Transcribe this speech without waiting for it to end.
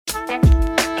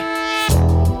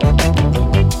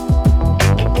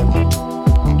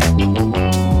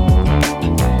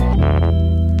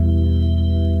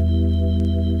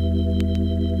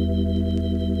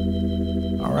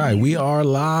right, we are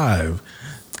live.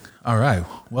 All right,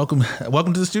 welcome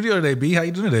to the studio today, B. How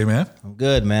you doing today, man? I'm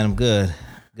good, man. I'm good.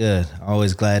 Good.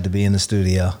 Always glad to be in the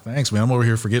studio. Thanks, man. I'm over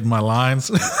here forgetting my lines.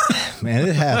 Man,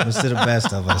 it happens to the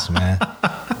best of us, man.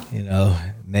 You know,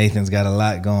 Nathan's got a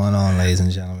lot going on, ladies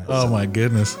and gentlemen. Oh my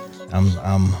goodness.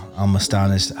 I'm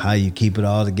astonished how you keep it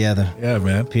all together. Yeah,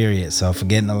 man. Period. So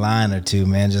forgetting a line or two,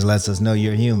 man, just lets us know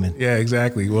you're human. Yeah,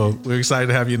 exactly. Well, we're excited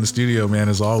to have you in the studio, man,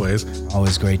 as always.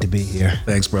 Always great to be here.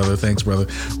 Thanks, brother.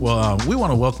 Well, we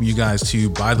want to welcome you guys to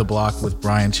Buy the Block with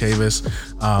Brian Chavis,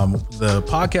 the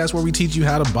podcast where we teach you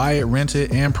how to buy it, rent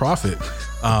it, and profit.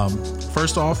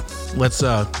 First off, let's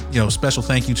special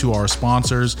thank you to our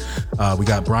sponsors. We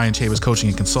got Brian Chavis Coaching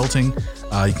and Consulting.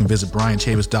 You can visit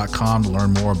brianchavis.com to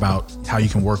learn more about how you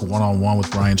can work one-on-one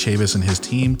with Brian Chavis and his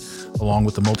team, along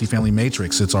with the Multifamily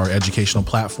Matrix. It's our educational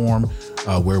platform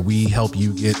where we help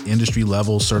you get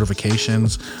industry-level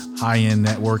certifications, high-end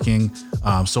networking,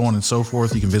 so on and so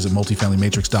forth. You can visit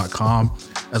multifamilymatrix.com,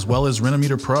 as well as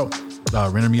Renometer Pro.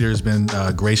 Renometer has been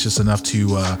gracious enough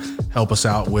to help us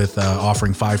out with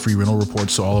offering 5 free rental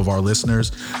reports to all of our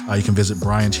listeners. You can visit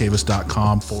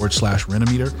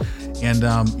brianchavis.com/Renometer. And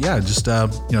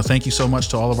thank you so much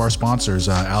to all of our sponsors,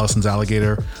 Allison's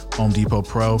Alligator, Home Depot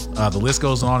Pro. The list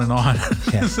goes on and on.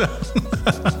 Yeah.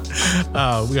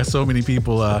 We got so many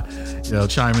people,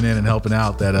 chiming in and helping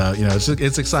out that,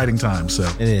 it's exciting times. So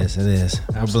It is.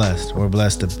 Absolutely. We're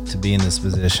blessed to be in this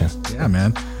position. Yeah,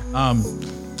 man.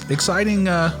 Exciting.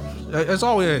 As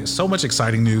always, so much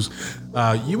exciting news.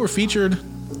 You were featured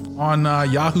on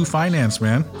Yahoo Finance,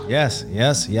 man. Yes.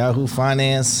 Yahoo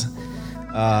Finance.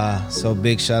 So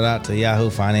big shout out to Yahoo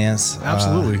Finance.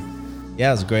 Absolutely. Yeah,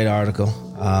 it was a great article.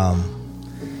 I'm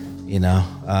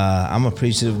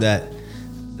appreciative that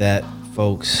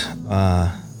folks,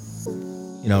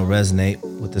 resonate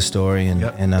with the story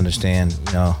and understand,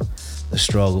 the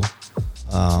struggle.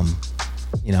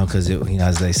 Because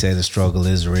as they say, the struggle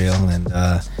is real, and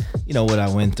what I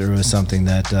went through is something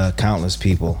that countless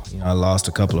people. I lost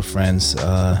a couple of friends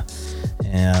due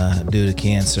to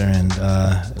cancer, and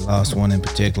lost one in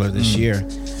particular this year.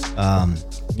 So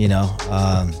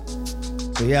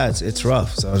yeah, it's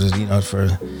rough. So just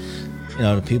for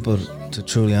the people to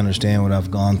truly understand what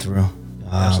I've gone through.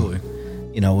 Absolutely.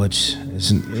 Which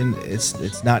is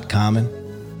it's not common.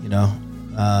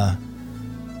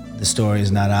 The story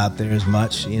is not out there as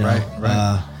much, Right.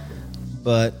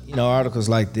 But articles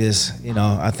like this,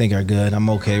 I think are good. I'm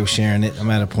okay with sharing it.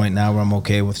 I'm at a point now where I'm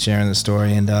okay with sharing the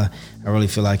story, and I really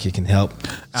feel like it can help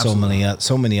so many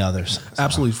others. So.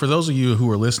 Absolutely. For those of you who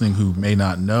are listening who may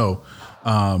not know,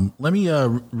 let me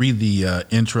read the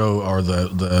intro or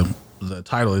the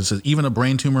title. It says, "Even a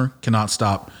brain tumor cannot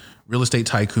stop real estate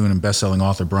tycoon and best-selling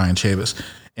author Brian Chavis."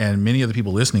 And many of the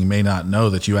people listening may not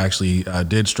know that you actually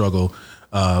did struggle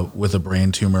with a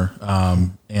brain tumor.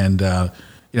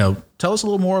 Tell us a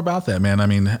little more about that, man. I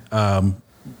mean,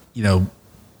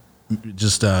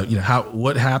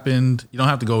 what happened. You don't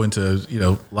have to go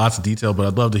into, lots of detail, but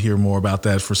I'd love to hear more about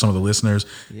that for some of the listeners.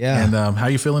 Yeah. And how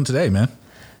you feeling today, man?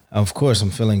 Of course, I'm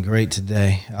feeling great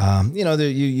today.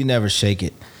 You never shake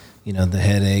it, the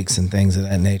headaches and things of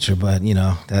that nature, but,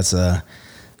 that's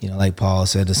like Paul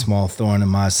said, a small thorn in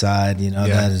my side,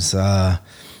 that is,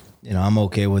 I'm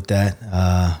okay with that.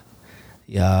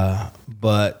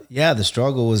 But the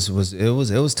struggle was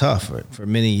tough for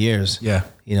many years. Yeah.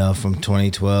 From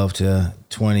 2012 to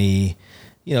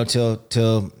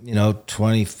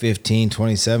 2015,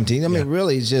 2017. I mean,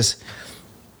 really, it's just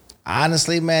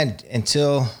honestly, man,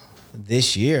 until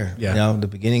this year, the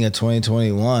beginning of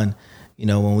 2021,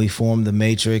 when we formed the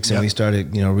Matrix and we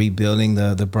started, rebuilding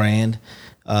the brand,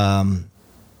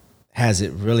 has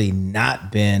it really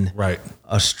not been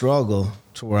a struggle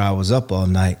to where I was up all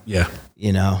night? Yeah.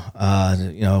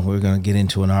 We're going to get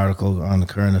into an article on the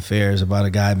current affairs about a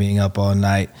guy being up all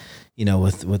night,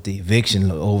 with the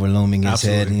eviction overlooming his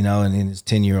Absolutely. head, and his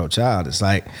 10-year-old child. It's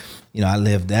like, I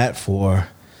lived that for,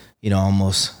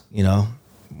 almost,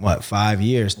 5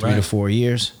 years, 3 to 4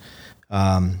 years,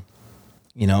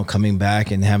 coming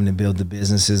back and having to build the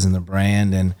businesses and the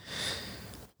brand, and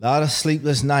a lot of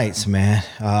sleepless nights, man.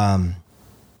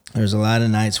 There's a lot of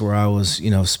nights where I was,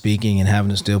 speaking and having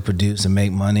to still produce and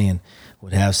make money, and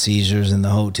would have seizures in the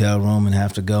hotel room and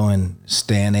have to go and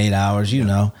stand 8 hours,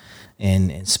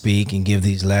 and speak and give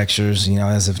these lectures,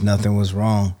 as if nothing was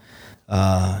wrong.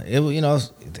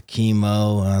 The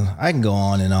chemo, I can go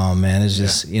on and on, man. It's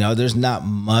just, there's not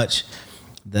much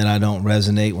that I don't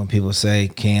resonate when people say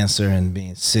cancer and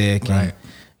being sick. Right.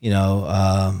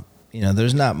 And,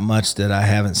 there's not much that I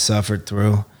haven't suffered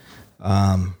through.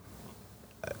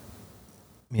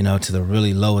 to the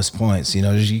really lowest points.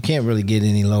 You can't really get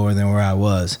any lower than where I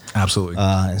was. Absolutely.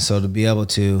 And so to be able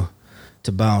to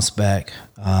bounce back,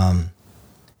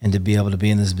 and to be able to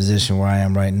be in this position where I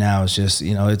am right now, is just,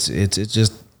 it's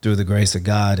just through the grace of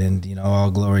God, and, all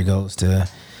glory goes to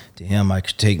him. I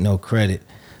could take no credit.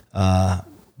 But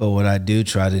what I do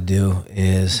try to do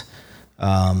is,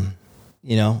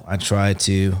 I try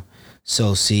to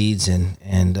sow seeds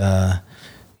and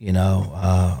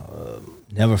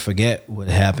never forget what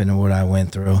happened and what I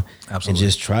went through. Absolutely. And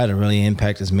just try to really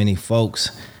impact as many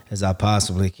folks as I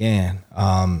possibly can.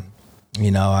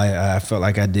 I felt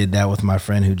like I did that with my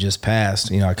friend who just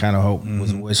passed. I kind of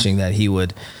was wishing that he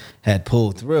had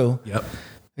pulled through. Yep.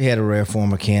 He had a rare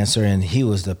form of cancer, and he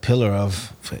was the pillar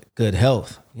of good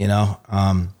health.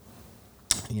 I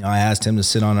asked him to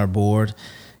sit on our board.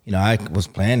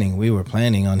 We were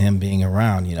planning on him being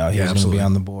around. He was going to be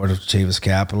on the board of Chavis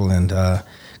Capital, and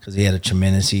because he had a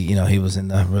tremendous, he was in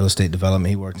the real estate development.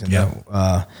 He worked in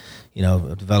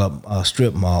develop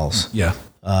strip malls. Yeah.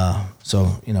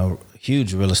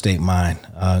 Huge real estate mind,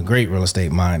 great real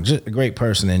estate mind, just a great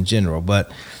person in general.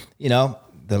 But,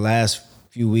 the last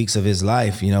few weeks of his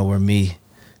life, were me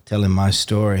telling my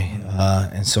story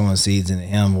and sowing seeds into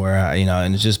him where,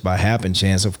 and it's just by happen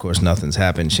chance. Of course, nothing's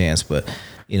happen chance, but,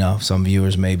 some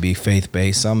viewers may be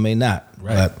faith-based, some may not.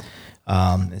 Right. But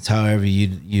it's however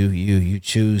you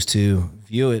choose to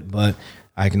view it. But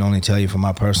I can only tell you from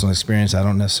my personal experience, I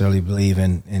don't necessarily believe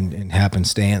in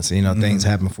happenstance. Things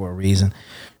happen for a reason.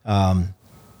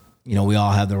 We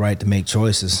all have the right to make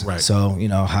choices. Right. So,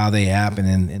 how they happen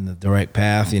in the direct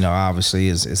path, obviously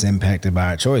is impacted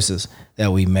by our choices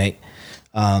that we make.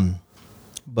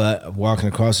 But walking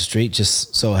across the street,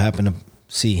 just so happened to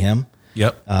see him.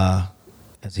 Yep.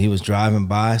 As he was driving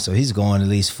by. So he's going at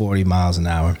least 40 miles an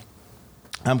hour.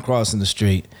 I'm crossing the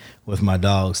street with my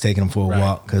dogs, taking them for a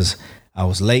walk because I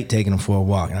was late taking them for a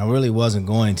walk. And I really wasn't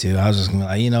going to. I was just going to be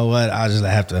like, you know what? I'll just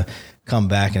have to come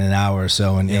back in an hour or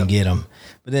so and get them.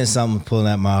 But then something pulling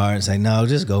at my heart and say, no,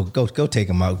 just go take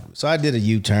them out. So I did a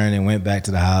U-turn and went back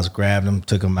to the house, grabbed them,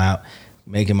 took them out,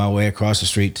 making my way across the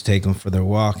street to take them for their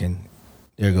walk. And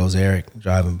there goes Eric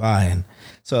driving by. And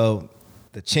so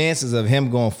the chances of him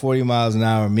going 40 miles an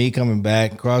hour, me coming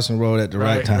back, crossing the road at the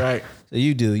right time. Right. So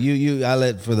I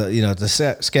let for the,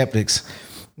 the skeptics,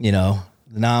 the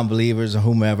non-believers or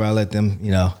whomever, I let them,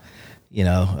 they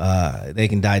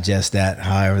can digest that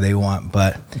however they want.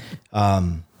 But,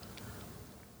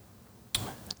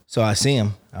 so I see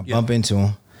him, I bump into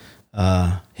him.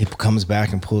 He comes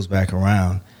back and pulls back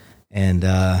around, and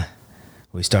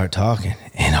we start talking.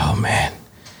 And oh man,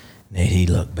 Nate, he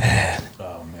looked bad.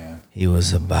 Oh man, he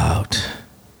was about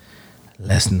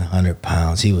less than 100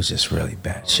 pounds. He was just really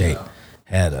bad shape. Yeah.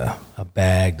 Had a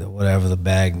bag, the name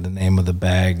of the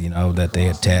bag, that they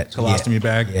attached. Colostomy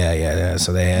bag? Yeah.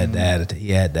 So they had that.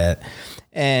 He had that.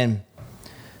 And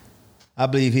I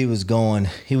believe he was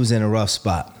in a rough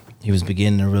spot. He was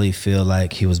beginning to really feel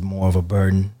like he was more of a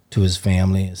burden to his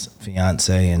family, his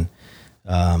fiance. And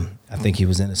I think he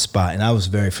was in a spot. And I was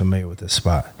very familiar with this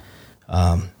spot.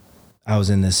 I was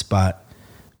in this spot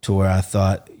to where I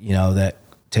thought, that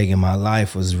taking my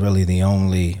life was really the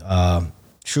only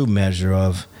true measure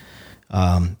of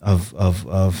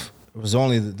it was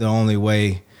only the only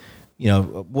way,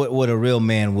 what a real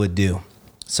man would do.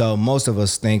 So most of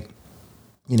us think,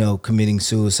 committing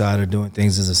suicide or doing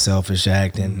things is a selfish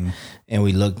act, and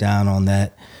we look down on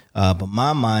that. But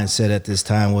my mindset at this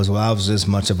time was, I was just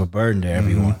much of a burden to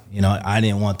everyone. I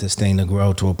didn't want this thing to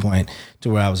grow to a point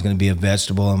to where I was going to be a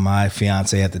vegetable, and my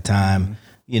fiance at the time,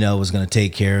 was going to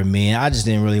take care of me. And I just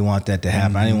didn't really want that to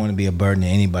happen. I didn't want to be a burden to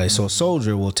anybody. So a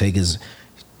soldier will take his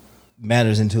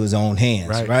matters into his own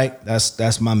hands, right?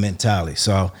 That's my mentality.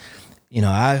 So,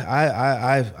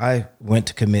 I went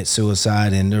to commit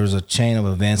suicide, and there was a chain of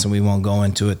events, and we won't go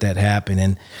into it, that happened.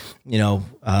 And,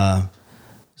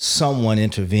 someone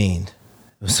intervened.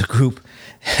 It was a group,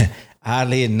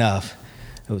 oddly enough,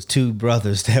 it was two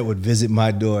brothers that would visit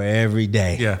my door every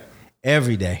day. Yeah.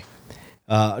 Every day.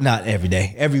 Not every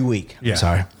day, every week. Yeah. I'm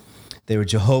sorry. They were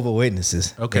Jehovah's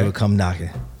Witnesses. Okay. They would come knocking.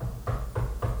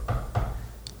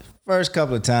 First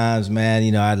couple of times,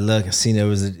 man, I'd look and see there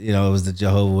was, it was the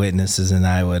Jehovah's Witnesses, and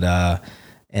I would, I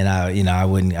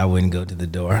wouldn't go to the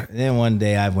door. And then one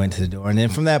day I went to the door, and then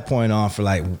from that point on for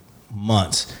like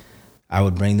months, I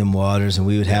would bring them waters, and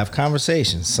we would have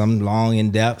conversations, some long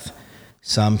in depth,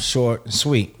 some short and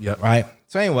sweet. Yep. Right.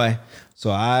 So anyway,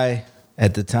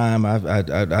 at the time,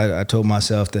 I told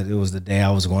myself that it was the day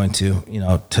I was going to,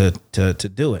 to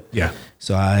do it. Yeah.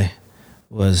 So I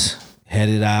was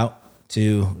headed out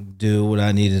to do what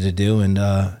I needed to do, and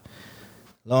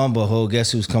lo and behold,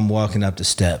 guess who's come walking up the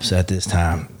steps at this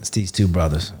time? It's these two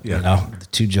brothers, Yeah. you know, the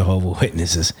two Jehovah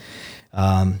Witnesses.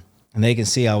 And they can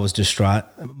see I was distraught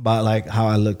about like how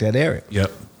I looked at Eric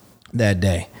Yep. that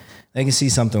day. They can see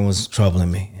something was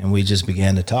troubling me, and we just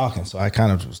began to talk. And so I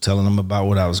kind of was telling them about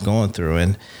what I was going through.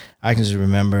 And I can just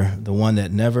remember the one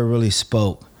that never really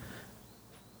spoke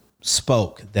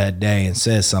that day and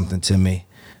said something to me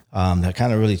that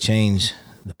kind of really changed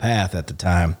the path at the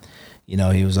time. You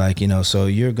know, he was like, you know, so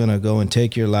you're going to go and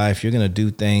take your life. You're going to do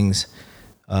things,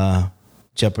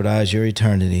 jeopardize your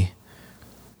eternity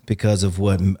because of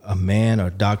what a man or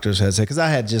doctors had said. Because I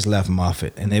had just left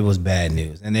Moffitt, and it was bad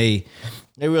news. And they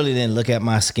really didn't look at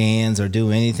my scans or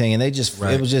do anything. And they just,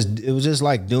 Right. it was just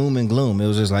like doom and gloom. It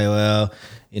was just like, well,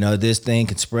 you know, this thing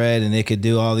could spread and it could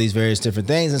do all these various different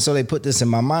things. And so they put this in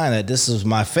my mind that this was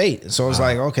my fate. So I was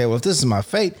like, okay, well, if this is my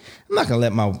fate, I'm not going to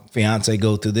let my fiance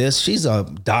go through this. She's a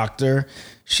doctor.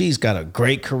 She's got a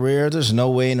great career. There's no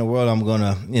way in the world I'm going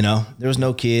to, you know, there was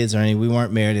no kids or anything. We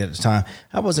weren't married at the time.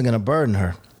 I wasn't going to burden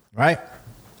her, right?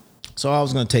 So I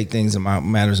was going to take things in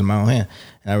matters in my own hand.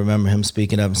 And I remember him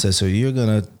speaking up and said, so you're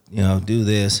going to, you know, do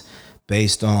this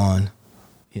based on,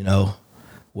 you know,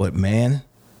 what man's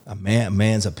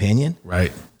opinion.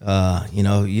 Right. You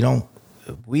know,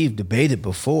 we've debated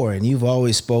before, and you've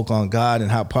always spoke on God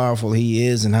and how powerful he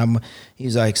is, and how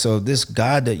he's like, so this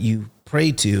God that you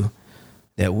pray to,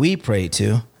 that we pray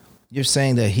to, you're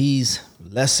saying that he's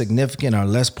less significant or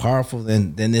less powerful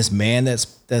than this man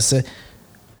that's it.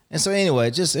 And so anyway,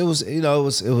 it was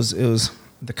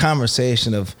the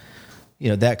conversation of, you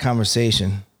know, that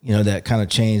conversation, you know, that kind of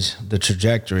changed the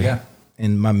trajectory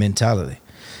in my mentality.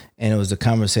 And it was the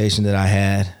conversation that I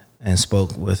had and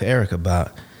spoke with Eric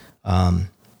about. And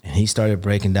he started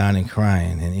breaking down and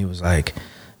crying. And he was like,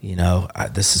 you know,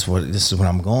 this is what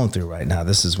I'm going through right now.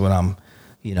 This is what I'm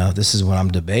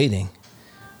debating.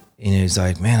 And he's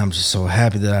like, man, I'm just so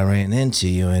happy that I ran into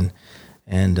you.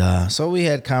 And so we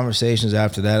had conversations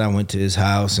after that. I went to his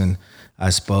house and I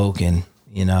spoke, and,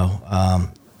 you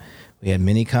know, we had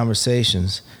many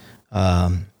conversations,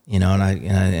 you know,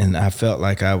 and I felt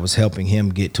like I was helping him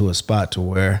get to a spot to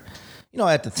where, you know,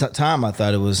 at the time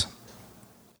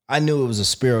I knew it was a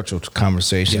spiritual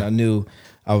conversation. Yeah. I knew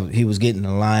he was getting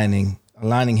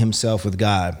aligning himself with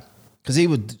God, because he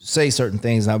would say certain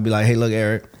things and I'd be like, hey, look,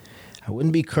 Eric, I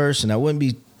wouldn't be cursing. I wouldn't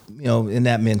be, you know, in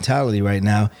that mentality right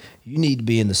now. You need to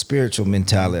be in the spiritual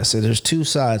mentality. I said, there's two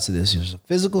sides to this. There's a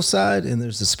physical side and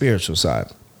there's the spiritual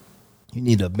side. You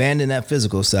need to abandon that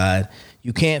physical side.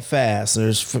 You can't fast.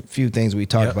 There's a few things we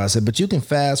talked about. I said, but you can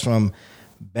fast from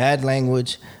bad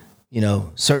language, you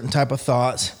know, certain type of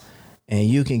thoughts, and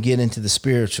you can get into the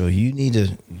spiritual. You need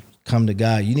to come to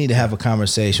God. You need to have a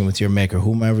conversation with your maker,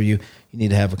 whomever you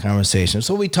need to have a conversation.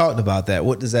 So we talked about that.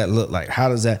 What does that look like? How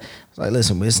does that? It's like,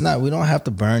 listen, we don't have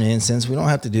to burn incense. We don't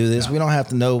have to do this. We don't have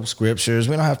to know scriptures.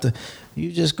 We don't have to.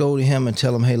 You just go to him and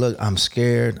tell him, hey, look, I'm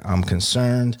scared. I'm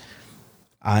concerned.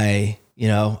 I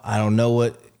don't know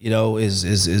what, you know,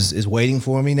 is waiting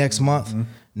for me next month,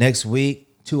 next week,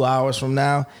 2 hours from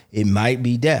now. It might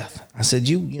be death. I said,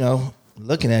 you know,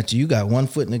 looking at you got one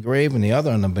foot in the grave and the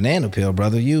other on the banana peel,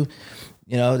 brother. You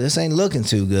know, this ain't looking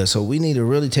too good. So we need to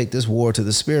really take this war to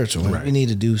the spiritual. Right. We need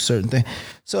to do certain things.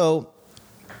 So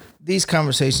these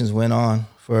conversations went on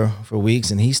for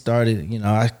weeks, and he started, you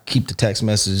know, I keep the text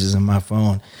messages in my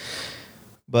phone,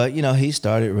 but, you know, he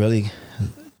started really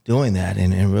doing that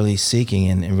and really seeking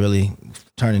and really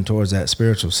turning towards that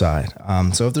spiritual side.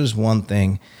 So if there's one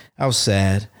thing, I was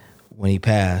sad when he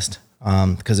passed,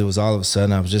 because it was all of a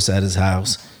sudden, I was just at his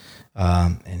house.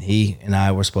 And he and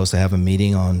I were supposed to have a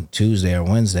meeting on Tuesday or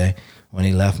Wednesday when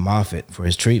he left Moffitt for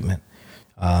his treatment.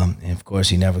 And of course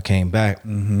he never came back.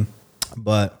 Mm-hmm.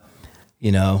 But,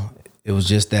 you know, it was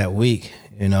just that week,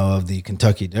 you know, of the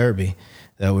Kentucky Derby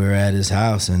that we were at his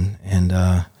house. And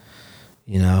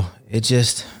you know, it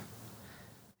just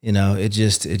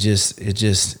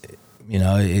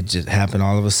happened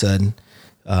all of a sudden.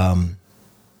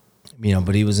 You know,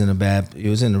 but he was in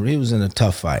a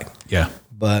tough fight. Yeah.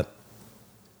 But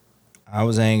I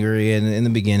was angry, and in the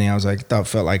beginning, I was like,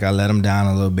 felt like I let him down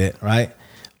a little bit, right?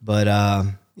 But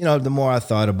you know, the more I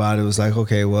thought about it, it was like,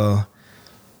 okay, well,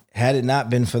 had it not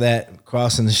been for that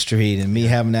crossing the street and me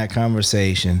having that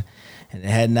conversation, and it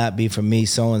had not been for me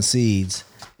sowing seeds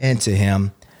into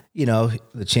him, you know,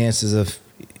 the chances of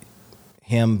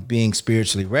him being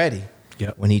spiritually ready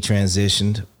when he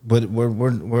transitioned, but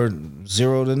we're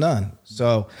 0 to none.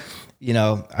 So, you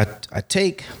know, I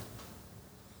take.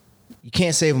 You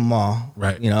can't save them all,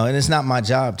 right? You know, and it's not my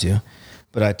job to,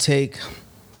 but I take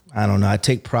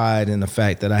pride in the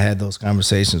fact that I had those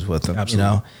conversations with them. Absolutely.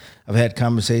 You I've had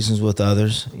conversations with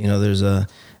others. I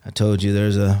told you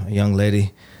there's a young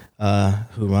lady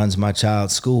who runs my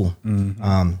child's school,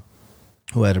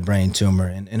 who had a brain tumor,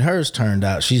 and hers turned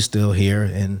out, she's still here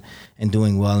and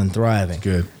doing well and thriving.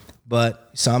 Good. But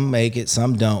some make it,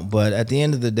 some don't. But at the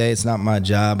end of the day, it's not my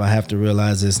job. I have to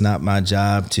realize it's not my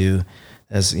job to,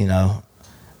 it's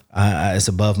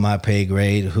above my pay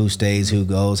grade, who stays, who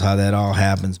goes, how that all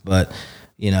happens. But,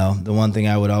 the one thing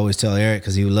I would always tell Eric,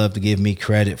 because he would love to give me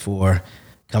credit for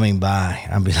coming by,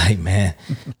 I'd be like, man,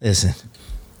 listen,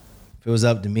 if it was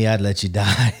up to me, I'd let you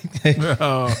die.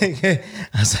 Oh. I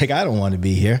was like, I don't want to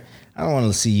be here. I don't want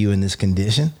to see you in this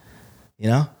condition,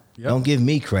 Yep. Don't give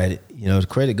me credit. The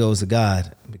credit goes to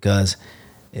God, because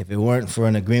if it weren't for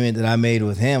an agreement that I made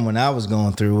with him when I was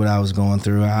going through what I was going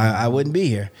through, I wouldn't be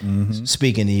here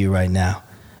speaking to you right now.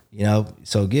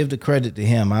 So give the credit to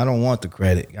him. I don't want the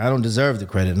credit. I don't deserve the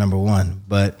credit, number one.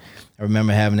 But I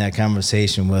remember having that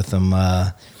conversation with him,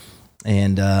 but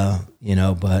yeah,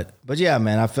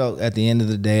 man, I felt at the end of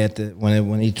the day,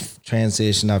 when he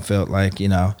transitioned, I felt like,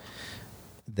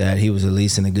 that he was at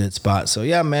least in a good spot. So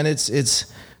yeah, man,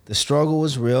 it's the struggle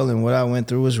was real, and what I went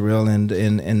through was real,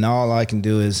 and all I can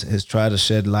do is try to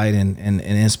shed light and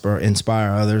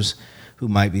inspire others who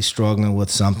might be struggling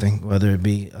with something, whether it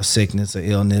be a sickness, an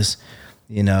illness,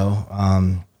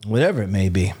 whatever it may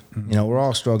be. We're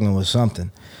all struggling with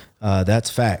something. That's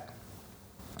fact.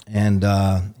 And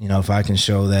if I can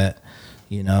show that,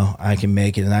 I can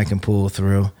make it and I can pull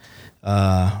through,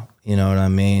 you know what I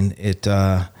mean? It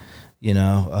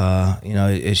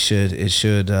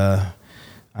should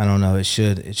I don't know, it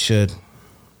should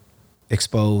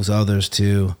expose others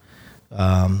to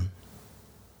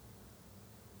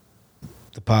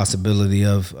the possibility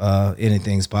of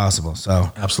anything's possible.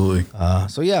 So absolutely.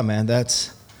 So yeah, man,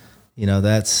 that's thankful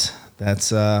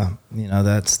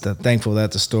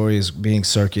that the story is being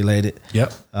circulated.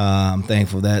 Yep. I'm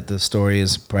thankful that the story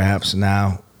is perhaps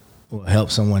now will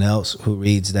help someone else who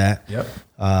reads that. Yep.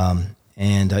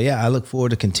 I look forward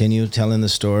to continue telling the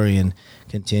story and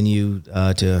continue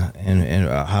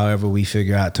however we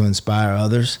figure out to inspire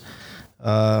others,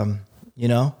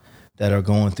 that are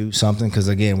going through something. Because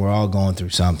again, we're all going through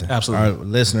something. Absolutely. Our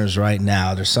listeners right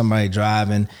now, there's somebody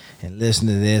driving and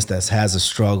listening to this that has a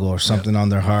struggle or something on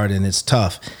their heart, and it's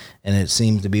tough, and it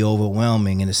seems to be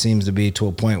overwhelming, and it seems to be to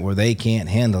a point where they can't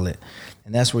handle it.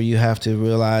 And that's where you have to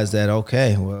realize that,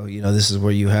 okay, well, this is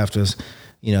where you have to,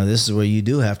 this is where you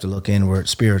do have to look inward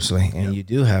spiritually, and you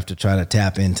do have to try to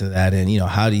tap into that. And,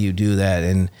 how do you do that?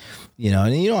 And,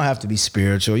 and you don't have to be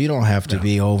spiritual. You don't have to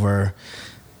be over,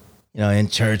 in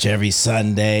church every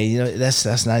Sunday.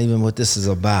 That's not even what this is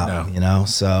about,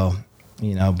 So,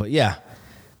 but yeah.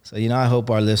 So, I hope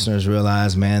our listeners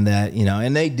realize, man, that,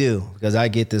 and they do, because I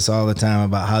get this all the time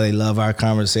about how they love our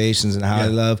conversations and how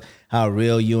they love how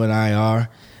real you and I are.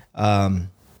 And,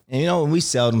 we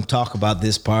seldom talk about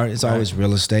this part. It's always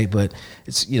real estate, but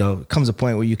it's, it comes a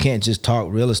point where you can't just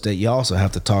talk real estate. You also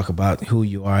have to talk about who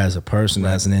you are as a person,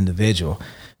 as an individual.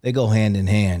 They go hand in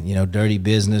hand, dirty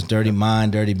business, dirty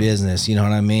mind, dirty business. You know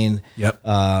what I mean? Yep.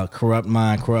 Corrupt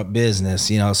mind, corrupt business,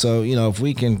 So, if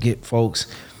we can get folks,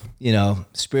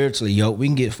 spiritually yoked, we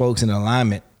can get folks in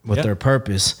alignment with their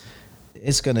purpose.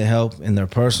 It's going to help in their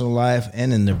personal life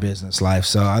and in their business life.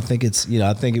 So I think it's,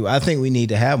 I think we need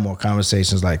to have more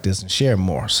conversations like this and share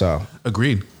more. So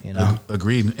agreed.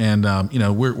 Agreed. And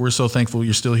we're so thankful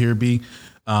you're still here, B.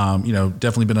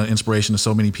 Definitely been an inspiration to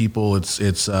so many people.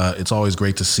 It's always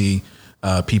great to see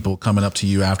people coming up to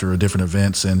you after different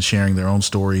events and sharing their own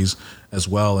stories as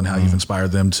well, and how you've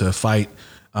inspired them to fight.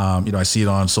 I see it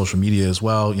on social media as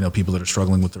well. People that are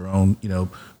struggling with their own,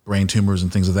 brain tumors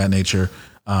and things of that nature.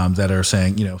 That are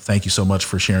saying, thank you so much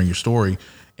for sharing your story.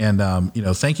 And,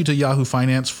 thank you to Yahoo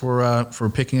Finance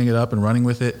for picking it up and running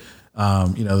with it.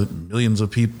 Millions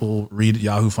of people read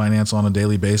Yahoo Finance on a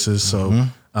daily basis. So,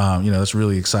 that's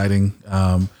really exciting.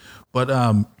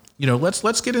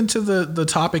 Let's get into the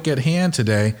topic at hand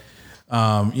today.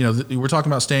 We're talking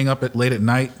about staying up late at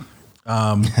night.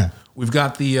 We've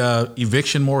got the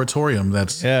eviction moratorium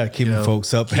that's keeping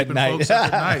folks up at night.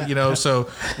 So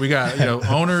we got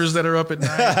owners that are up at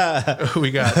night.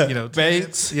 We got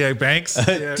banks, banks,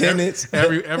 tenants.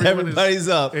 Everybody's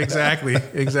up.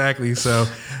 Exactly. So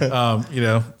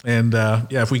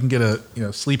if we can get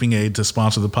a sleeping aid to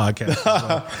sponsor the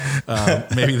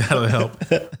podcast, maybe that'll help.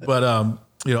 But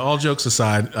all jokes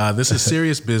aside, this is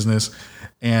serious business.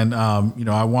 And,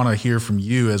 I want to hear from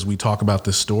you as we talk about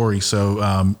this story.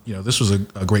 So, this was a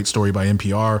great story by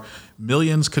NPR.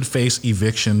 Millions could face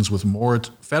evictions with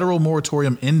federal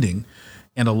moratorium ending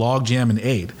and a logjam in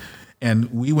aid.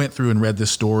 And we went through and read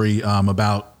this story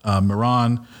about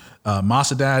Miran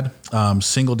Masadad,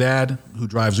 single dad who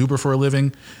drives Uber for a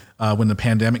living. When the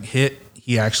pandemic hit,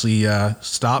 he actually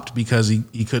stopped because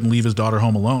he couldn't leave his daughter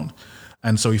home alone.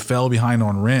 And so he fell behind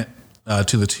on rent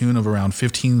to the tune of around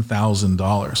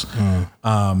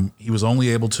 $15,000. He was only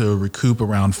able to recoup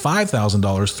around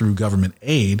 $5,000 through government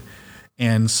aid.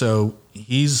 And so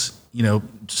he's,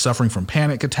 suffering from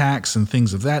panic attacks and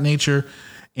things of that nature.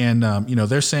 And,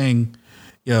 they're saying,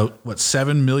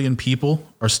 7 million people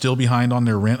are still behind on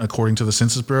their rent, according to the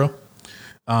Census Bureau.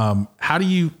 What do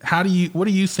you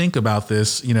think about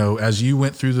this? As you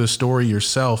went through the story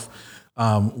yourself,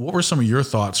 what were some of your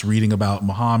thoughts reading about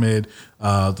Muhammad,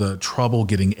 the trouble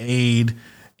getting aid,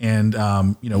 and,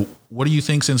 what do you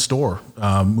think's in store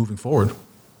moving forward?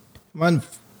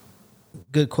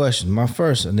 Good question. My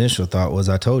first initial thought was,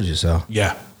 I told you so.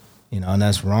 Yeah. And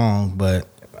that's wrong, but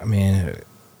I mean,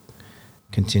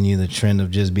 continue the trend of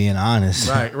just being honest.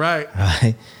 Right. Right.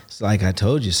 It's like, I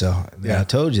told you so. Yeah. I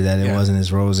told you that it wasn't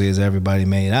as rosy as everybody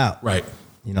made out. Right.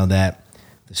 That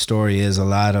the story is a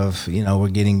lot of, we're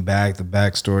getting back. The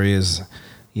backstory is,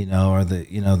 or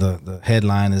the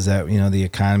headline is that, the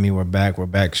economy, we're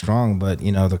back strong. But,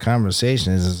 the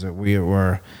conversation is that we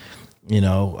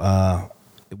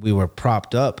were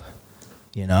propped up,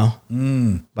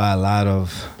 by a lot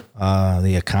of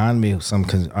the economy, some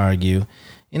can argue.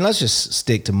 And let's just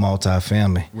stick to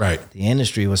multifamily. Right. The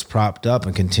industry was propped up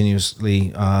and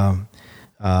continuously, I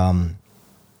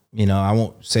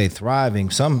won't say thriving.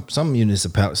 Some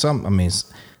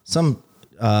municipalities, some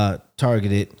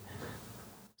targeted,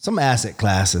 some asset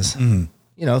classes,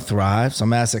 thrived.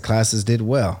 Some asset classes did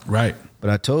well. Right. But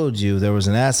I told you there was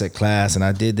an asset class, and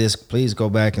I did this. Please go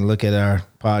back and look at our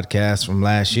podcast from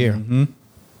last year,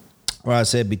 where I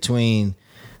said between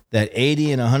that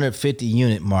 80 and 150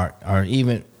 unit mark, or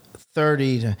even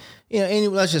 30 to,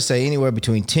 let's just say anywhere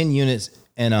between 10 units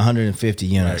and 150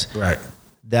 units. Right.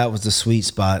 That was the sweet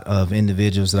spot of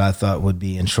individuals that I thought would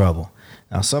be in trouble.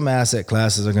 Now, some asset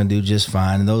classes are going to do just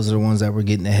fine, and those are the ones that were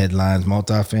getting the headlines.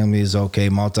 Multifamily is okay.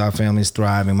 Multifamily is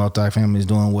thriving. Multifamily is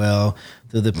doing well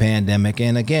through the pandemic.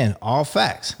 And again, all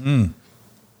facts.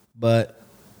 But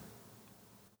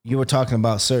you were talking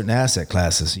about certain asset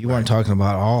classes. You weren't talking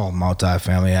about all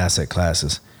multifamily asset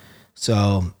classes.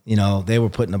 So, they were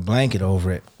putting a blanket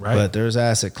over it. Right. But there's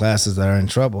asset classes that are in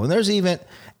trouble. And there's even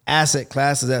asset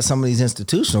classes at some of these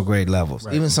institutional grade levels.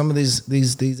 Right. Even some of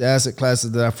these asset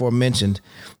classes that I aforementioned,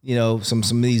 some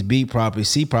of these B properties,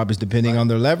 C properties, depending on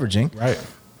their leveraging,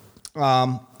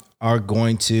 are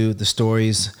going to, the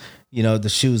stories, the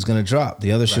shoe's going to drop.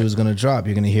 The other shoe is going to drop.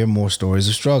 You're going to hear more stories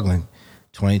of struggling.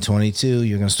 2022,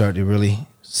 you're going to start to really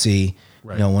see,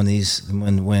 when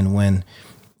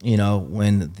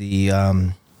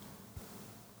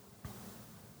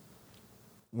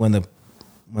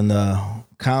the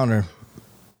counter,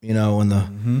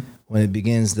 when it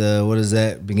begins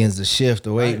begins to shift,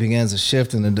 the weight begins to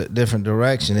shift in a different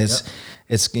direction. It's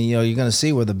you're going to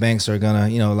see where the banks are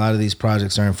going to, a lot of these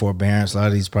projects are in forbearance. A lot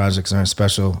of these projects are in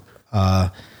special,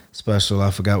 I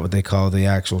forgot what they call the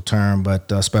actual term, but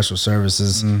special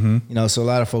services. So a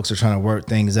lot of folks are trying to work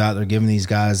things out. They're giving these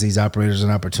operators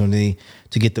an opportunity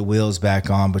to get the wheels back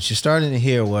on. But you're starting to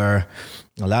hear where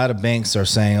a lot of banks are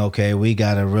saying, okay, we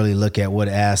got to really look at what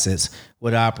assets,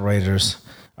 what operators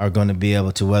are going to be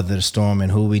able to weather the storm, and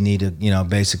who we need to,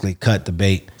 basically cut the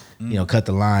bait, cut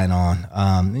the line on.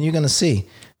 And you're going to see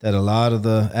that a lot of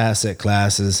the asset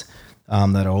classes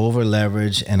that are over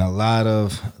leveraged, and a lot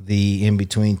of the in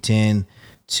between 10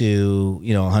 to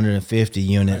 150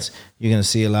 units, you're going to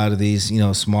see a lot of these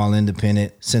small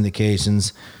independent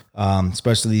syndications,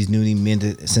 especially these newly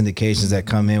minted syndications that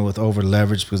come in with over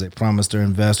leverage because they promise their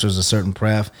investors a certain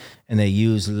pref, and they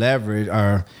use leverage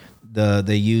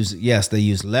they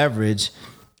use leverage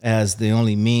as the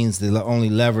only means, the only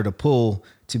lever to pull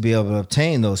to be able to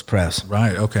obtain those prefs.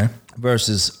 Right. Okay.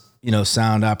 Versus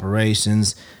sound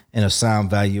operations and a sound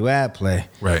value add play.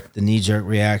 Right. The knee-jerk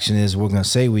reaction is we're going to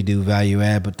say we do value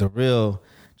add, but the real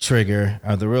trigger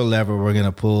or the real lever we're going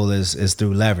to pull is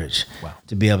through leverage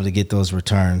to be able to get those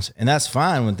returns. And that's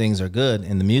fine when things are good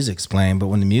and the music's playing, but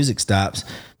when the music stops,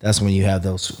 that's when you have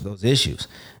those issues.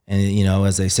 And,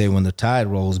 as they say, when the tide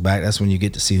rolls back, that's when you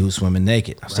get to see who's swimming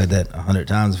naked. I've said that 100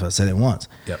 times if I said it once.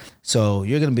 Yep. So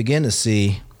you're going to begin to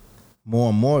see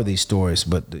more and more of these stories.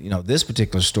 But, this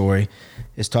particular story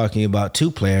is talking about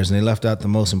two players, and they left out the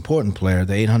most important player,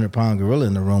 the 800-pound gorilla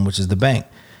in the room, which is the bank.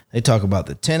 They talk about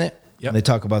the tenant. Yep. And they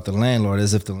talk about the landlord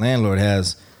as if the landlord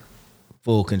has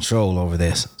full control over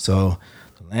this. So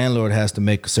the landlord has to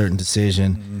make a certain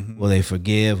decision. Will they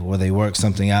forgive? Will they work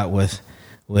something out with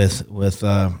with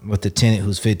the tenant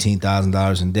who's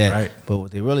 $15,000 in debt. Right. But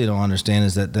what they really don't understand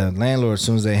is that the landlord, as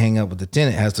soon as they hang up with the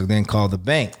tenant, has to then call the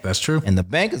bank. That's true. And the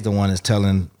bank is the one that's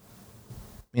telling,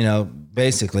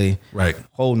 basically Right.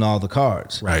 holding all the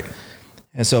cards. Right.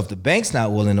 And so if the bank's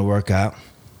not willing to work out,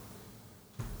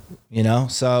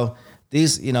 so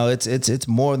these, it's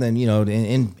more than,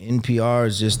 in NPR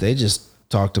is just, they just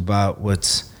talked about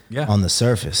what's on the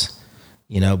surface,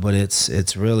 but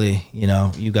it's really,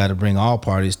 you got to bring all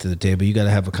parties to the table. You got to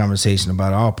have a conversation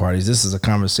about all parties. This is a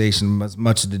conversation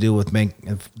much to do with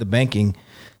the banking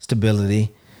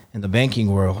stability in the banking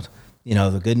world.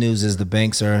 The good news is the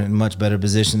banks are in much better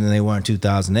position than they were in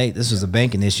 2008. This was a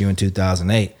banking issue in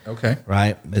 2008. Okay.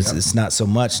 Right? It's not so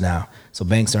much now. So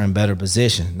banks are in better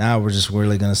position. Now we're just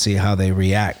really going to see how they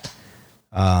react.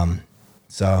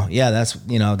 That's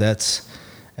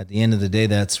at the end of the day,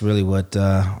 that's really what,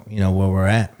 where we're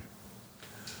at.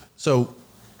 So,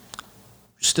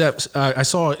 I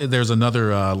saw there's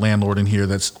another landlord in here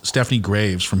that's Stephanie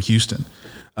Graves from Houston.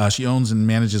 She owns and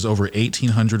manages over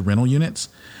 1,800 rental units.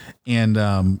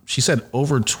 And she said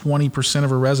over 20% of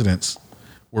her residents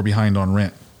were behind on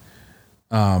rent.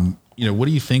 What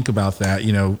do you think about that?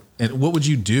 And what would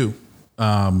you do?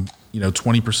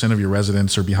 20% of your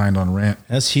residents are behind on rent.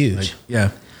 That's huge.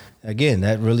 Yeah. Again,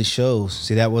 that really shows.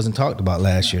 See, that wasn't talked about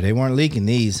last year. They weren't leaking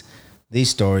these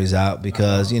stories out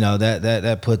because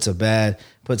that puts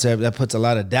a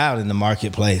lot of doubt in the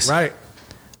marketplace. Right.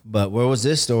 But where was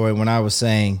this story when I was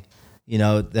saying,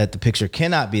 that the picture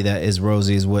cannot be that as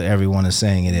rosy as what everyone is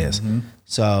saying it is. Mm-hmm.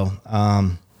 So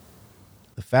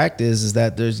the fact is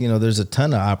that there's a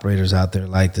ton of operators out there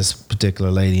like this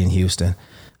particular lady in Houston,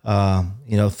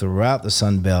 throughout the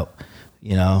Sun Belt,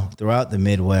 throughout the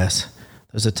Midwest.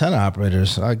 There's a ton of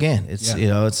operators. Again,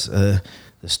 the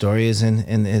story is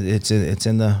in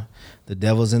the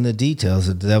devil's in the details.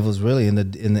 The devil's really in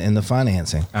the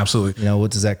financing. Absolutely.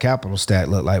 What does that capital stack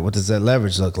look like? What does that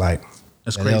leverage look like?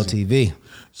 That's that crazy. LTV.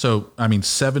 So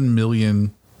 7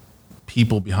 million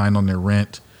people behind on their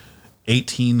rent.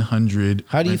 1,800.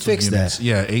 How do you fix units. that?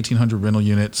 Yeah, 1,800 rental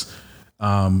units.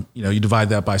 You divide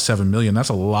that by 7 million. That's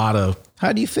a lot of.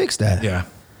 How do you fix that? Yeah.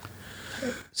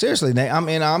 Seriously, Nate.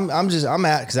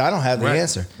 Because I don't have the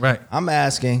answer. Right. I'm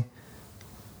asking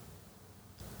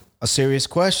a serious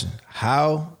question.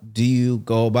 How do you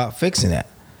go about fixing that?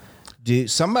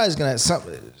 Somebody's gonna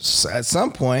at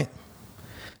some point.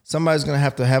 Somebody's gonna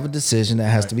have to have a decision that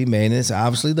has to be made, and it's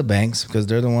obviously the banks because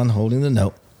they're the one holding the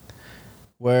note.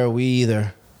 Where we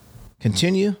either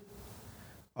continue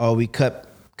or we cut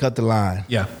the line.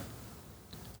 Yeah.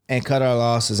 And cut our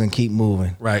losses and keep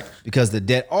moving. Right. Because the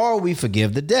debt, or we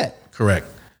forgive the debt. Correct.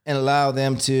 And allow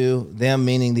them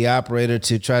meaning the operator,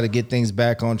 to try to get things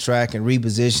back on track and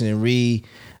reposition and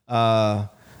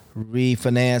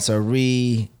refinance or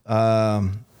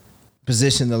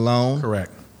position the loan.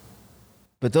 Correct.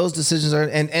 But those decisions are,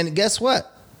 and guess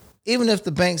what? Even if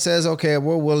the bank says, okay,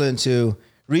 we're willing to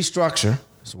restructure,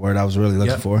 that's the word I was really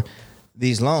looking for,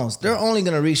 these loans, they're only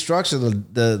going to restructure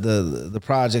the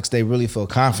projects they really feel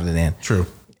confident in. True.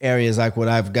 Areas like what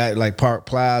I've got, like Park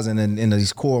Plaza and in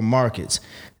these core markets.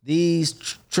 These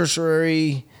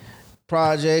tertiary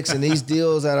projects and these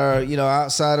deals that are,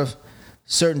 outside of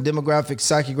certain demographic,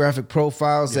 psychographic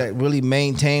profiles that really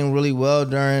maintain really well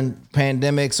during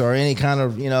pandemics or any kind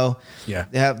of,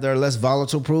 they're less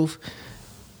volatile proof.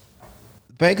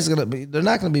 Bank is they're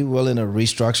not going to be willing to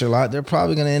restructure a lot. They're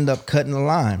probably going to end up cutting the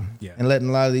line and letting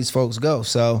a lot of these folks go.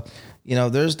 So,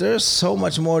 there's so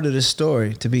much more to this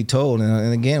story to be told.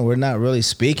 And again, we're not really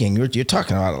speaking. You're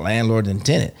talking about a landlord and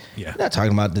tenant. Yeah. You're not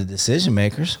talking about the decision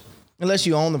makers. Unless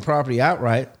you own the property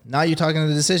outright, now you're talking to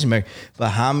the decision maker. But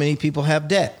how many people have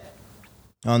debt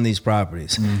on these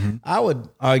properties? Mm-hmm. I would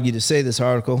argue to say this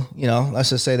article, let's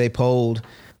just say they polled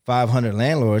 500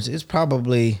 landlords. It's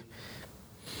probably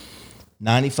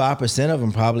 95% of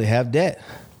them probably have debt.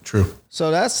 True.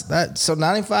 So that's that. So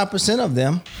 95% of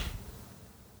them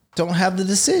don't have the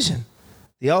decision,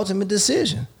 the ultimate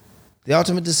decision. The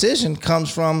ultimate decision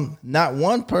comes from not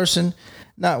one person,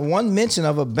 not one mention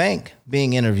of a bank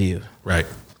being interviewed, right?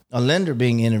 A lender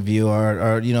being interviewed,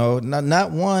 or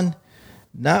not one,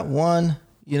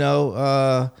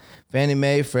 Fannie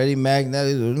Mae, Freddie Mac,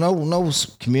 no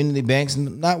community banks,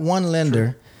 not one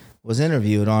lender was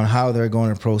interviewed on how they're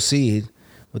going to proceed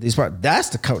with these parts. That's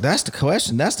the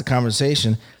question. That's the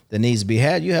conversation that needs to be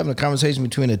had. You're having a conversation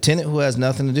between a tenant who has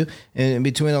nothing to do and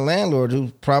between a landlord who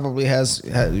probably has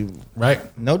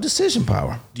no decision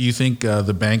power. Do you think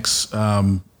the banks,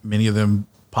 many of them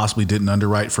possibly didn't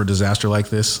underwrite for a disaster like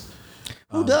this?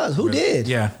 Who does? Who did?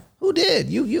 Yeah. Who did?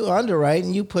 You underwrite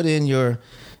and you put in your,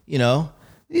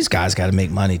 these guys got to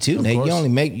make money too, Nate. You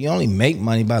only make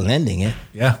money by lending it.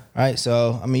 Yeah. Right.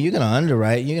 So, I mean, you're going to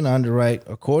underwrite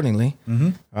accordingly.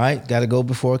 Right. Got to go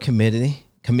before a committee.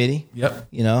 Yep.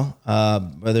 You know,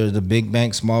 whether it's a big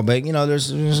bank, small bank, you know,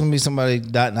 there's going to be somebody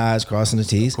dotting the I's, crossing the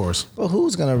T's. Of course. But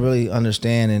who's going to really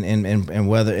understand and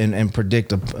whether and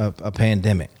predict a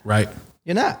pandemic? Right.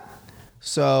 You're not.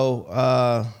 So,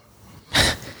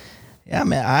 yeah,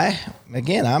 man,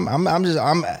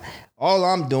 I'm all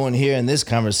I'm doing here in this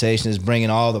conversation is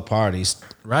bringing all the parties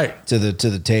right to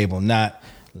the table, not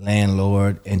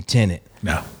landlord and tenant.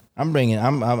 No. I'm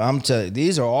telling you,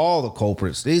 these are all the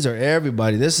culprits. These are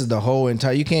everybody. This is the whole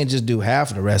entire. You can't just do half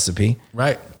of the recipe,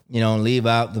 right? You know, and leave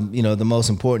out the most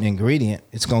important ingredient.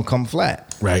 It's gonna come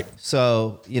flat, right?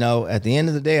 So, you know, at the end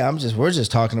of the day, we're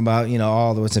just talking about, you know,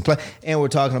 all the what's in play, and we're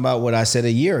talking about what I said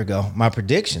a year ago, my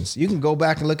predictions. You can go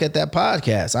back and look at that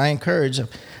podcast. I encourage.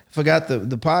 Forgot the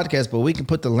podcast, but we can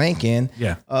put the link in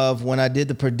of when I did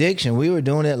the prediction. We were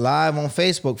doing it live on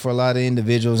Facebook for a lot of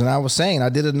individuals, and I was saying I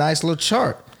did a nice little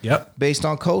chart. Yep. Based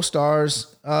on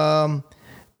CoStar's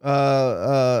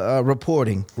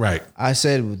reporting. Right. I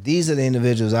said, these are the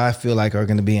individuals I feel like are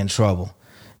going to be in trouble.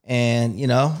 And, you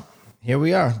know, here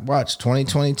we are. Watch,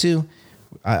 2022.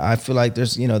 I feel like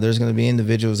there's going to be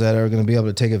individuals that are going to be able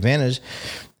to take advantage.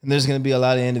 And there's going to be a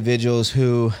lot of individuals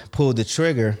who pulled the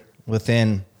trigger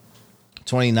within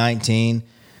 2019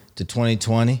 to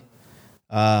 2020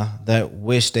 that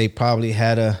wish they probably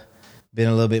had been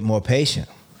a little bit more patient.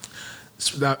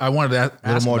 I wanted to ask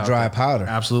a little more dry powder.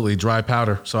 Absolutely, dry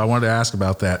powder. So I wanted to ask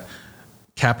about that,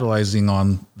 capitalizing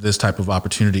on this type of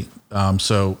opportunity.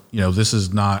 So, you know, this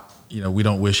is not, you know, we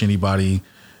don't wish anybody,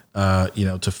 you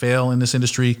know, to fail in this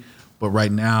industry. But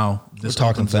right now, this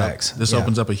opens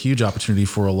up a huge opportunity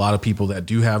for a lot of people that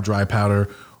do have dry powder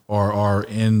or are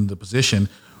in the position.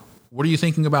 What are you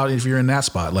thinking about if you're in that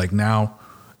spot? Like now,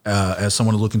 as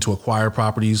someone looking to acquire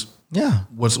properties,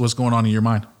 what's going on in your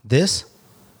mind? This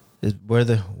is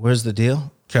where's the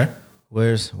deal? Okay.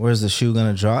 Where's the shoe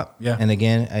gonna drop? Yeah. And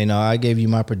again, you know, I gave you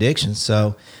my predictions.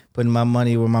 So putting my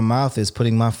money where my mouth is,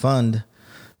 putting my fund,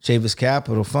 Chavis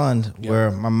Capital Fund,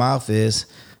 where my mouth is,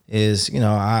 you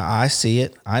know, I see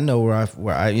it. I know where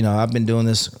I you know, I've been doing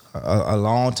this a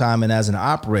long time, and as an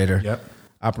operator,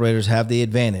 operators have the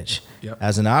advantage.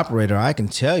 As an operator, I can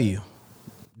tell you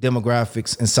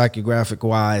demographics and psychographic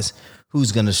wise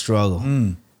who's gonna struggle.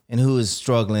 And who is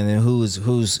struggling, and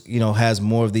who's you know, has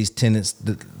more of these tenants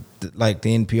that like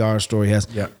the NPR story has.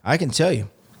 I can tell you.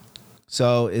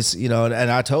 So it's, you know, and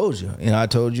I told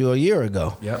you a year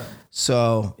ago.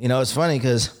 So, you know, it's funny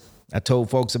because I told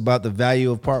folks about the value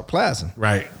of Park Plaza.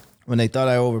 Right. When they thought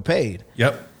I overpaid.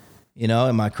 You know,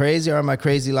 am I crazy or am I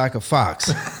crazy like a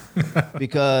fox?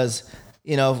 Because,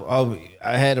 you know,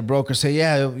 I had a broker say,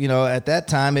 you know, at that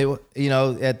time it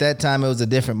was a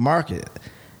different market.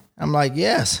 I'm like,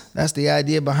 yes, that's the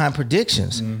idea behind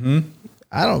predictions.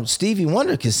 Stevie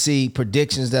Wonder can see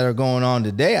predictions that are going on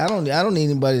today. I don't need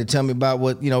anybody to tell me about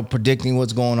what, you know, predicting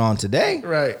what's going on today.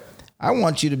 Right. I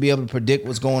want you to be able to predict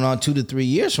what's going on 2 to 3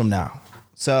 years from now.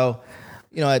 So,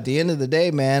 you know, at the end of the day,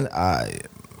 man,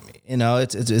 you know,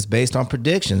 it's based on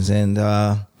predictions, and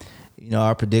you know,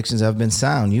 our predictions have been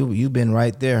sound. You've been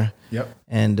right there.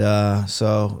 And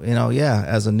so, you know,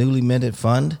 as a newly minted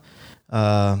fund.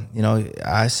 You know,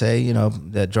 I say, you know,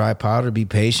 that dry powder, be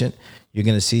patient. You're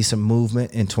going to see some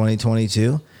movement in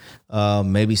 2022.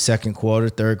 Maybe second quarter,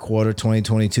 third quarter,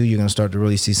 2022, you're going to start to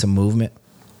really see some movement.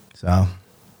 So,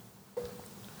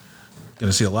 going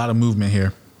to see a lot of movement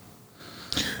here.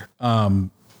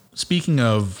 Speaking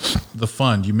of the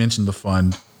fund, you mentioned the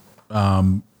fund,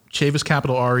 Chavis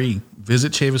Capital RE.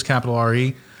 Visit Chavis Capital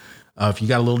RE. If you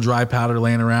got a little dry powder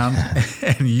laying around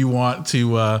and you want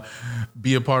to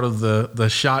be a part of the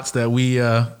shots that we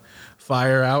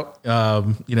fire out,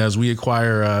 you know, as we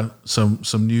acquire some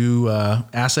new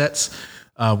assets,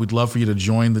 we'd love for you to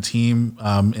join the team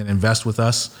and invest with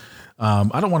us.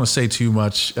 I don't want to say too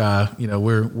much. You know,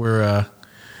 we're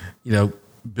you know,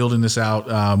 building this out.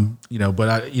 You know,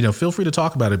 but you know, feel free to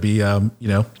talk about it. You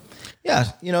know. Yeah,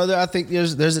 you know, I think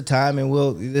there's a time, and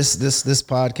this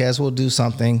podcast will do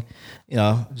something. You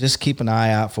know, just keep an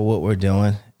eye out for what we're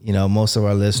doing. You know, most of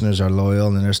our listeners are loyal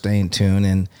and they're staying tuned,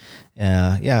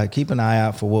 and keep an eye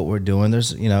out for what we're doing.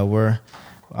 There's, you know,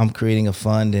 I'm creating a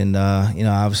fund, and you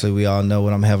know, obviously we all know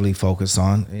what I'm heavily focused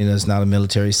on. You know, it's not a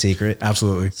military secret.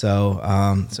 Absolutely. So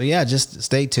just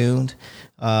stay tuned.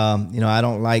 You know, I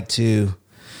don't like to.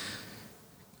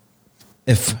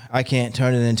 If I can't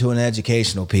turn it into an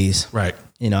educational piece, right?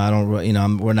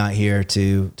 we're not here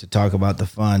to talk about the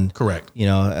fund. Correct.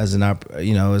 As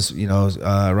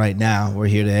right now we're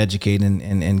here to educate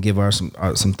and give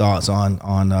some thoughts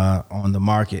on the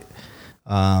market.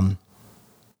 But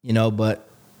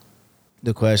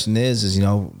the question is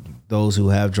those who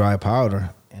have dry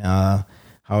powder,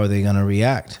 how are they going to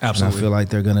react? Absolutely. And I feel like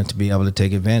they're going to be able to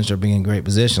take advantage. They're being in great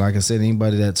position. Like I said,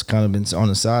 anybody that's kind of been on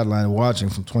the sideline watching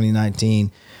from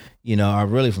 2019, or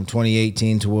really from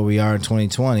 2018 to where we are in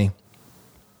 2020,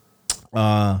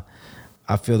 I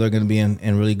feel they're going to be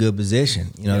in really good position.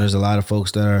 There's a lot of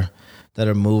folks that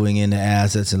are moving into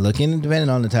assets and looking, depending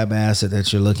on the type of asset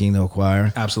that you're looking to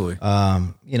acquire. Absolutely.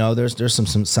 There's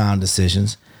some sound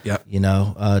decisions. Yep.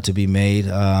 To be made.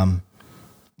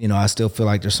 I still feel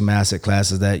like there's some asset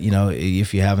classes that,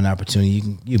 if you have an opportunity,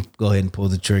 you go ahead and pull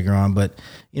the trigger on. But,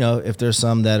 if there's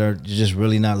some that are just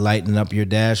really not lighting up your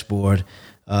dashboard,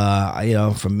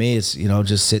 for me, it's,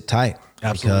 just sit tight.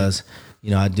 Absolutely. Because,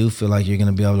 I do feel like you're going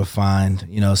to be able to find,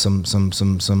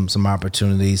 some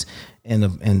opportunities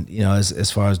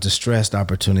as far as distressed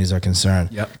opportunities are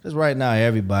concerned. Yep. Because right now,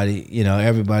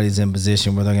 everybody's in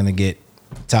position where they're going to get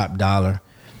top dollar.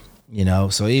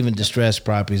 So even distressed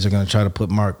properties are going to try to put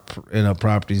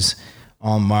properties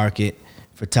on market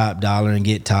for top dollar and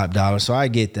get top dollar. So I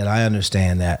get that. I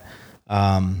understand that.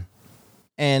 And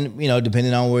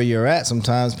depending on where you're at,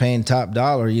 sometimes paying top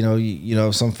dollar,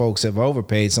 some folks have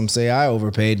overpaid. Some say I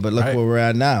overpaid, but look right. where we're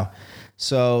at now.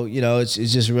 So, it's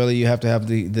just really, you have to have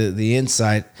the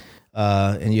insight,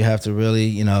 and you have to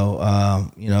really,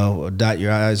 dot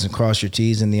your I's and cross your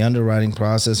T's in the underwriting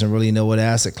process and really know what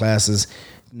asset classes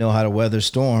know how to weather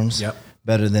storms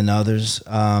better than others.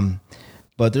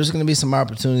 But there's going to be some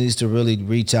opportunities to really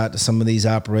reach out to some of these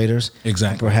operators.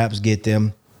 Exactly. And perhaps get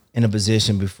them in a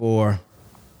position before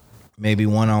maybe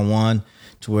one-on-one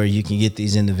to where you can get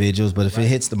these individuals. But if it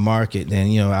hits the market,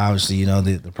 then, obviously,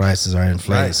 the prices are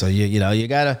inflated. Right. So you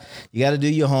gotta do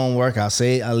your homework.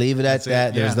 I'll leave it at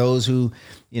that. There's those who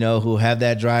have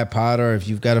that dry powder. If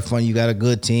you've got you got a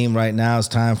good team right now, it's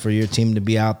time for your team to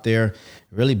be out there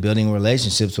really building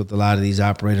relationships with a lot of these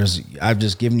operators. I've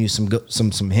just given you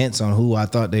some hints on who I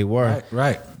thought they were.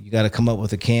 Right. You got to come up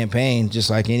with a campaign, just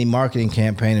like any marketing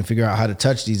campaign, and figure out how to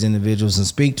touch these individuals and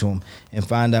speak to them and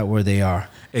find out where they are.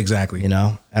 Exactly.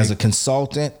 As a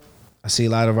consultant, I see a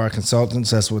lot of our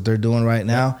consultants, that's what they're doing right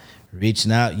now,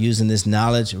 reaching out, using this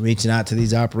knowledge, reaching out to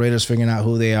these operators, figuring out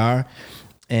who they are.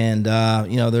 And,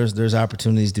 there's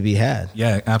opportunities to be had.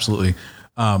 Yeah, absolutely.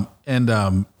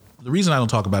 The reason I don't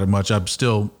talk about it much, I'm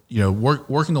still,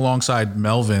 working alongside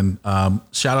Melvin.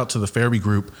 Shout out to the Fairby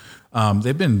Group.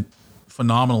 They've been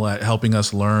phenomenal at helping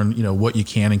us learn, what you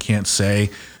can and can't say.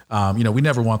 We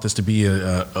never want this to be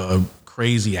a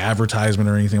crazy advertisement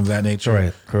or anything of that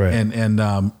nature. Correct.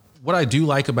 And what I do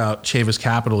like about Chavis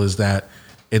Capital is that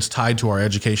it's tied to our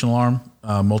educational arm,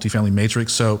 Multifamily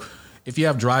Matrix. So if you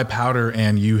have dry powder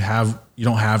and you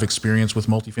don't have experience with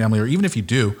multifamily, or even if you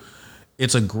do,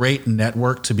 it's a great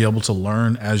network to be able to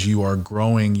learn as you are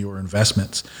growing your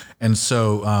investments. And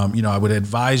so, I would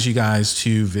advise you guys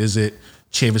to visit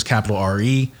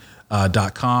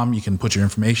chaviscapitalre.com. You can put your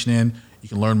information in. You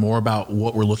can learn more about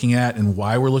what we're looking at and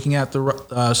why we're looking at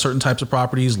the certain types of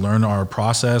properties, learn our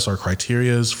process, our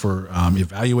criterias for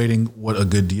evaluating what a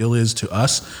good deal is to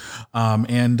us.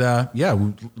 We'd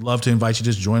love to invite you to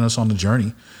just join us on the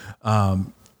journey. I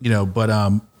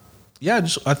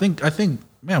think,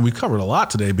 man, we covered a lot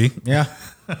today, B. Yeah,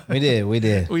 we did. We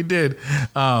did.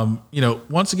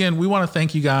 Once again, we want to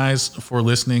thank you guys for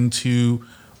listening to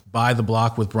Buy the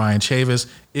Block with Brian Chavis.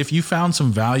 If you found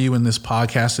some value in this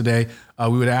podcast today,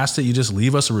 we would ask that you just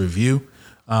leave us a review.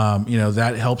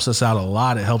 That helps us out a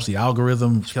lot. It helps the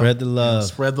algorithm. Spread the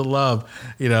love.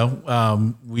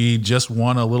 We just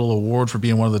won a little award for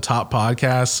being one of the top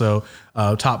podcasts. So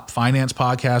top finance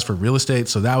podcast for real estate.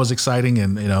 So that was exciting.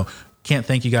 And, can't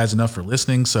thank you guys enough for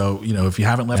listening. So, if you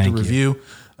haven't left a review,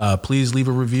 please leave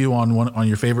a review on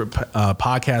your favorite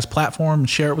podcast platform and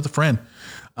share it with a friend.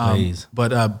 Please.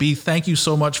 But B, thank you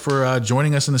so much for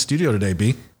joining us in the studio today,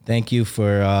 B. Thank you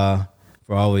for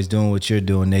always doing what you're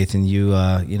doing, Nathan.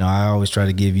 I always try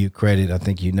to give you credit. I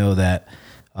think you know that.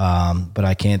 But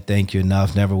I can't thank you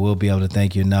enough. Never will be able to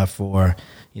thank you enough for,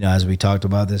 as we talked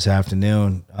about this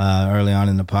afternoon, early on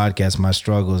in the podcast, my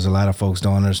struggles. A lot of folks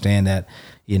don't understand that,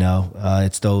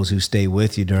 it's those who stay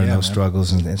with you during those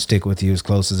struggles and stick with you as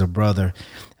close as a brother.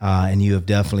 And you have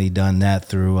definitely done that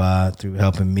through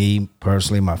helping me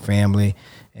personally, my family,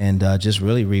 and just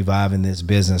really reviving this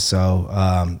business. So,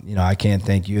 I can't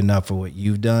thank you enough for what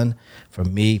you've done for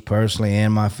me personally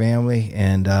and my family.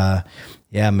 And,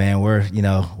 Yeah, man,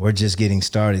 we're just getting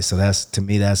started. So that's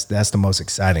the most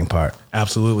exciting part.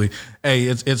 Absolutely. Hey,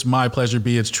 it's my pleasure,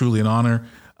 B. It's truly an honor.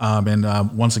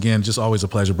 Once again, just always a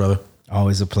pleasure, brother.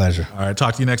 Always a pleasure. All right.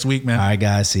 Talk to you next week, man. All right,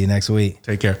 guys. See you next week.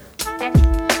 Take care.